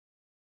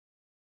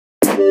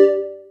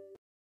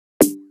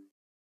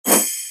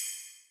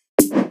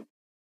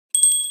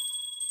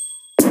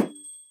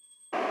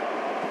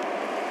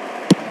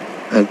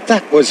And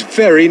that was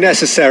very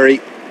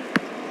necessary.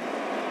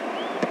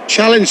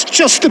 Challenge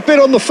just a bit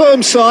on the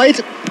firm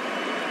side.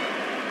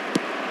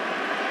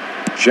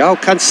 João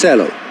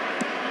Cancelo.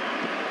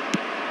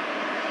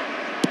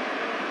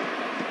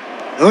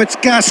 Now it's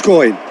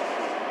Gascoigne.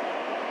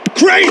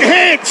 Great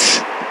hit!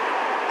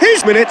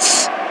 His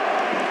minutes.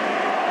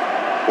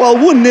 Well,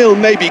 1-0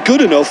 may be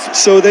good enough,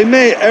 so they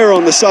may err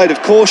on the side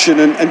of caution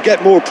and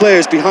get more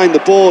players behind the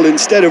ball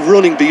instead of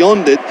running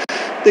beyond it.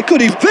 They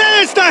could even...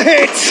 There's the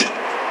hit!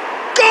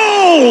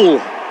 Goal!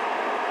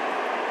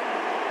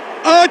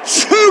 A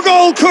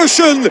 2-goal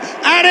cushion,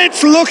 and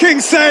it's looking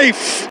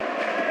safe.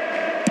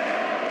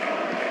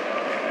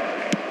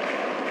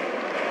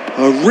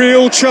 A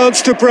real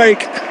chance to break.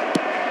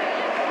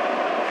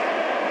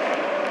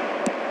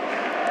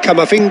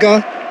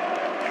 Camavinga.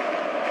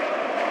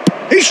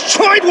 He's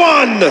tried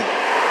one!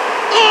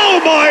 Oh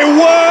my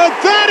word,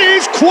 that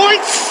is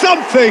quite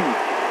something!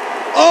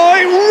 Oh,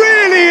 it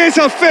really is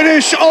a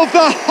finish of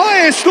the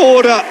highest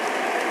order.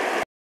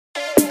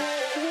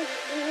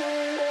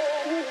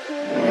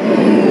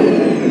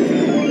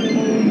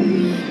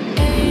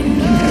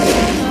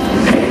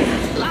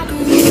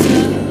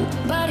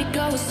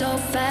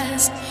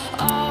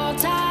 All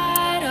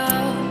tied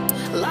up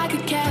like a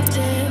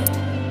captive.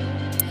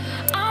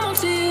 I'm on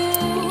to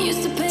you.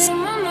 Used to pay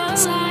my life,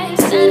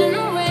 standing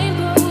on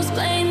rainbows,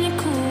 playing it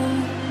cool.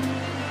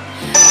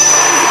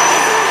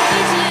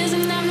 Ages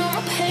and I've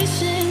no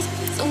patience,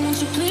 so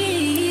won't you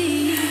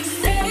please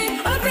stay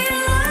a bit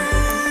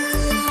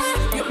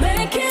longer? You're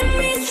making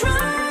me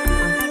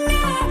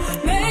stronger,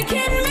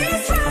 making me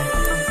stronger.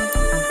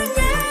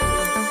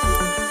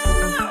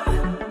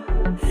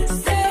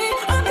 Stay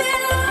a bit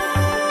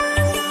longer.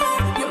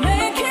 You're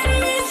making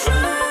me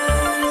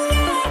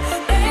stronger,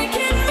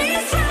 making me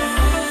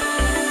stronger.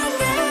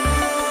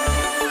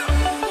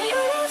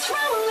 You're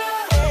stronger.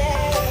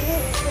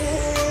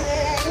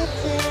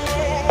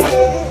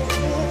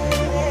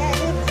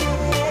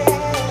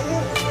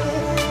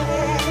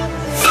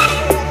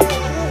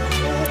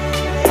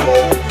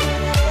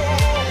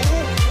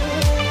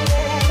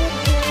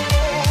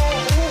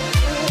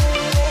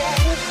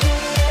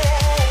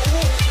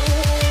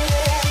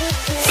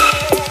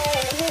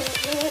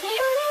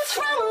 You're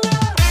stronger.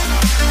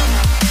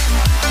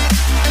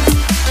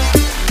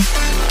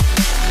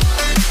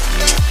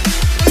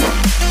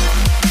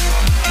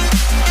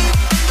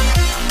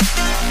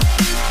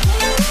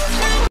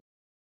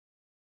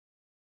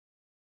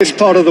 This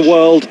part of the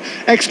world,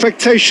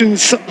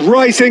 expectations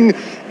rising.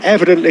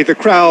 Evidently the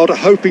crowd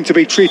hoping to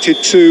be treated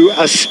to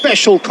a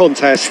special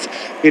contest.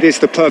 It is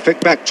the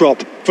perfect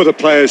backdrop for the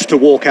players to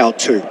walk out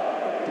to.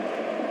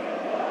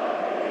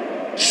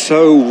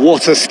 So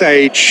what a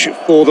stage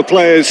for the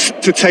players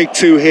to take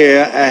to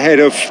here ahead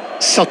of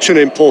such an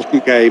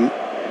important game.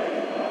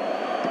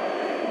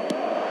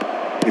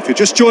 If you're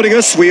just joining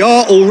us, we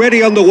are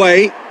already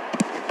underway.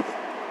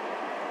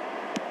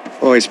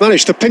 Oh, he's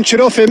managed to pinch it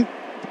off him.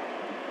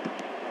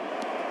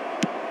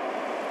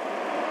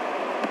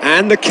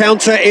 And the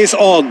counter is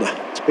on.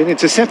 It's been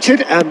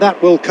intercepted, and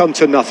that will come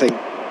to nothing.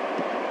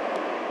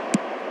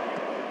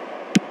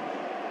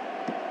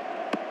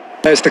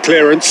 There's the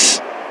clearance.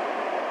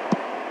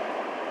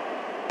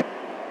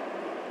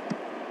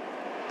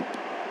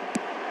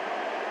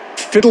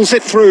 Fiddles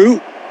it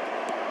through.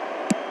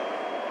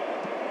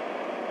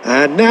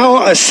 And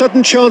now a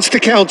sudden chance to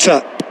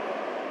counter.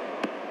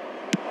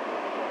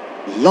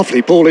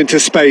 Lovely ball into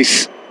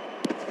space.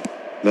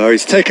 No,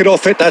 he's taken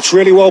off it. That's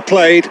really well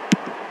played.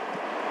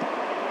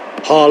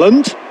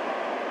 Haaland.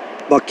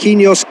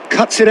 Marquinhos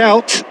cuts it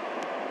out.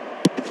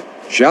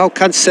 João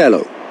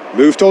Cancelo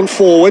moved on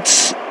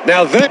forwards.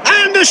 Now there,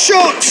 and a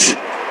shot!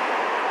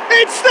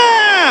 It's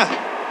there!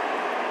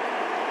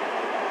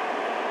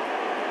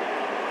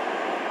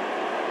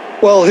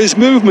 Well, his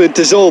movement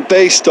is all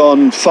based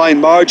on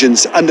fine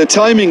margins, and the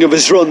timing of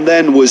his run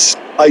then was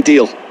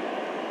ideal.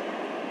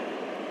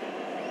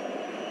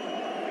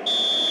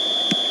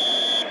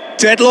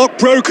 Deadlock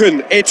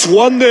broken. It's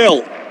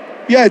 1-0.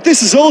 Yeah,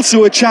 this is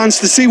also a chance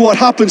to see what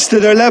happens to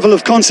their level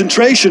of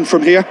concentration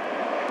from here.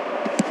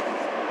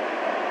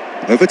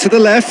 Over to the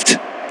left.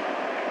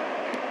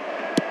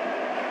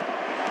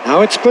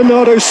 Now it's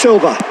Bernardo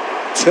Silva.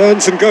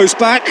 Turns and goes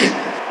back.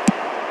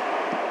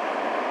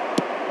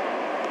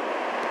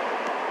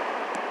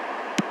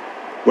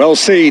 Well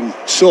seen.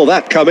 Saw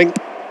that coming.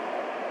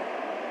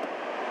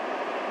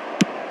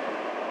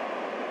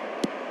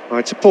 Oh,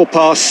 it's a poor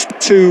pass.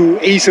 Too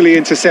easily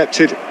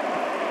intercepted.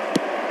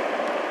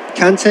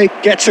 Kante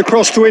gets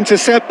across to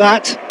intercept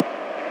that.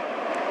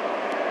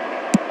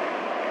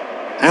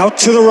 Out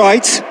to the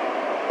right.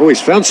 Oh,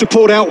 he's found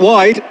support out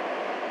wide.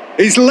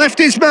 He's left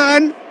his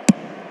man.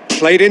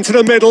 Played into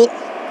the middle.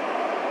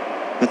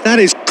 But that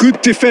is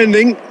good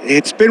defending.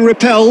 It's been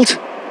repelled.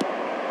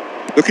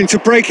 Looking to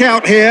break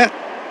out here.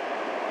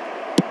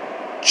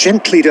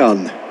 Gently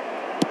done.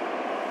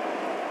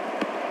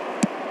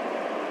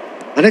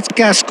 And it's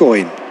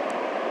Gascoigne.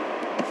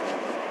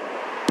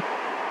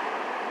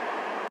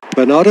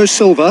 Bernardo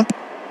Silva.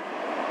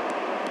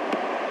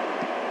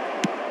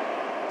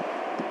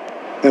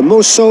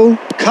 Hermoso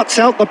cuts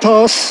out the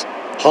pass.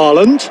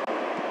 Haaland.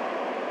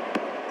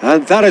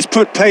 And that has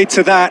put paid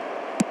to that.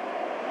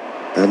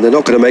 And they're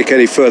not going to make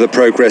any further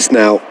progress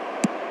now.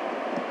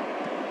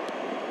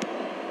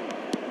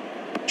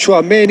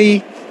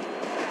 Chouameni.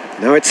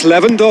 Now it's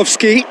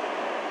Lewandowski.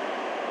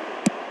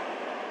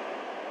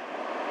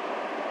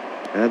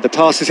 And the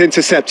pass is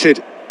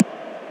intercepted.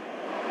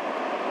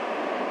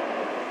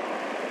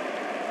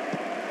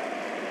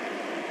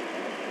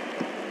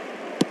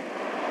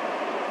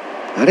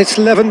 And it's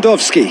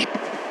Lewandowski.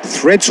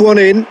 Threads one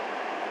in.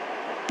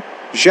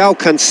 João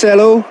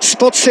Cancelo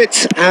spots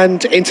it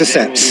and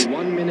intercepts.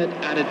 1 minute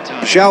added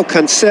time. João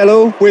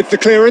Cancelo with the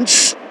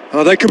clearance.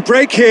 Oh, they can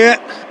break here.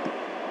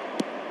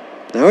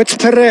 Now it's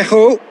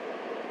Parejo.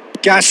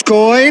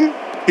 Gascoigne.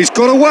 He's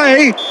got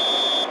away.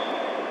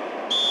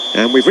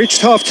 And we've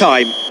reached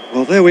half-time.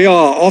 Well, there we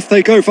are. Off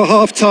they go for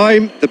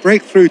half-time. The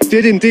breakthrough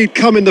did indeed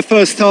come in the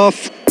first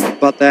half,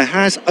 but there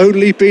has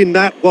only been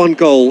that one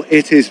goal.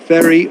 It is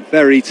very,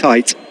 very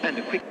tight. And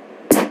a quick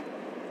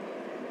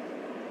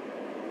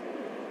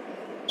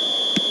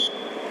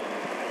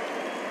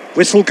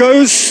Whistle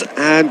goes,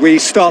 and we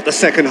start the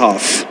second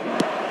half.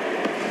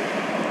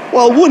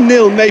 Well,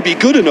 1-0 may be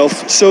good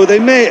enough, so they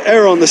may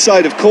err on the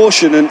side of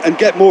caution and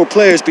get more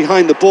players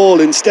behind the ball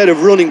instead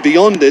of running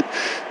beyond it.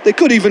 They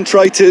could even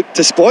try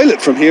to spoil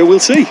it from here, we'll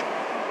see.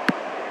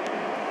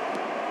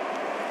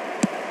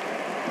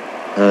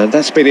 And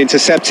that's been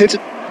intercepted.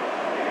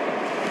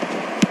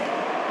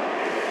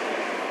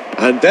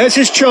 And there's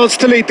his chance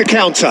to lead the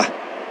counter.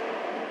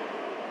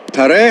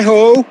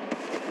 Parejo.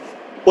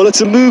 Well,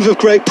 it's a move of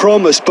great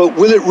promise, but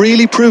will it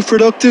really prove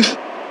productive?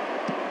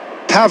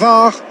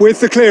 Pavard with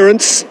the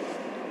clearance.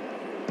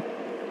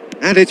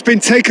 And it's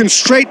been taken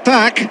straight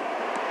back.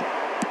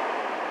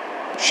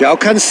 João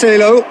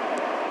Cancelo.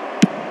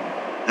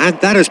 And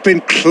that has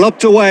been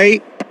clubbed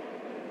away.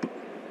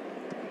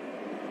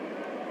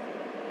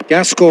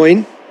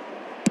 Gascoigne.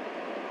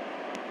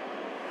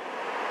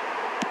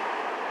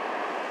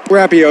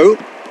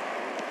 Rabiot.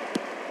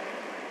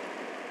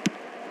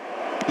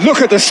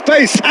 Look at the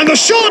space and the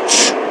shot!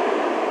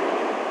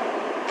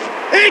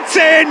 It's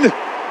in!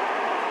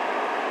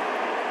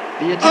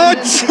 A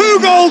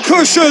two-goal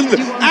cushion,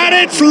 and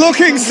it's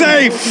looking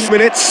safe.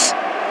 Minutes.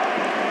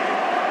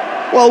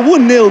 Well,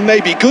 1-0 may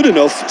be good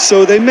enough,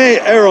 so they may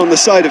err on the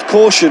side of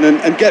caution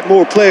and get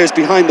more players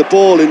behind the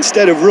ball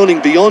instead of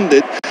running beyond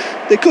it.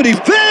 They could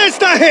even... There's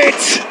the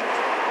hit!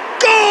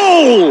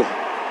 Goal!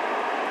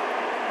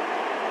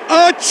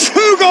 A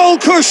two-goal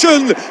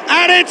cushion,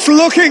 and it's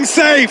looking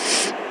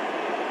safe.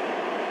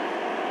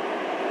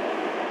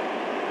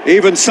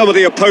 Even some of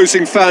the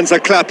opposing fans are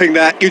clapping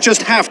that. You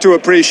just have to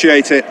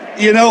appreciate it.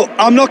 You know,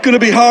 I'm not going to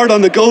be hard on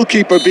the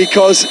goalkeeper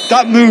because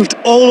that moved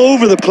all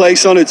over the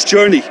place on its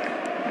journey.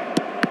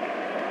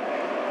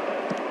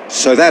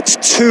 So that's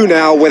two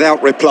now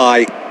without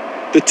reply.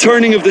 The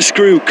turning of the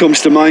screw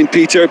comes to mind,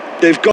 Peter. They've got